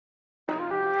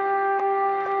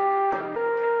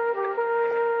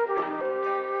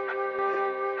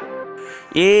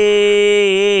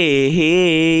Yeah,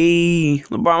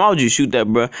 LeBron, why would you shoot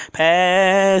that, bro?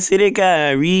 Pass it to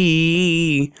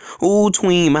Kyrie. Ooh,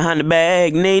 tween behind the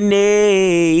bag.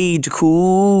 Nay,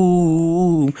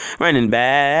 cool. Running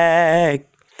back.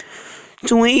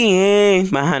 Twin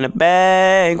behind the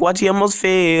bag. Watch, he almost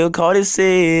failed. Caught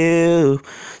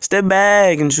himself. Step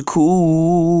back and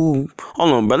cool.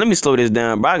 Hold on, bro. Let me slow this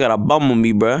down, bro. I got a bum on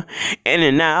me, bro. In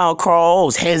and out,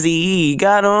 cross, hezzy.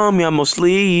 Got on me, almost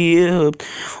slipped.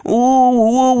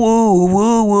 Ooh.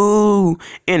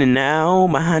 In and out,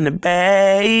 behind the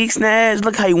bag. Snatch.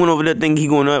 Look how he went over that thing. He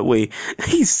going that way.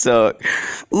 He sucked.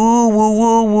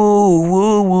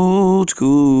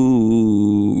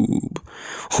 Scoop.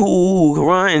 Ooh,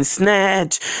 run,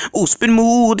 snatch. Ooh, spin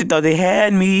move. They thought they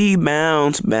had me.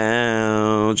 Bounce,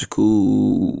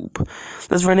 Coop.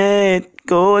 Let's run it.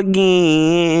 Go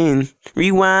again.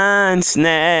 Rewind,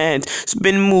 snatch.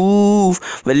 Spin move.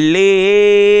 Valet.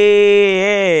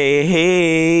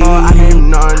 I gave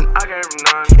none.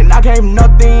 And I gave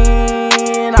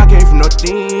nothing.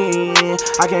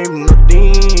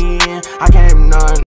 I gave none.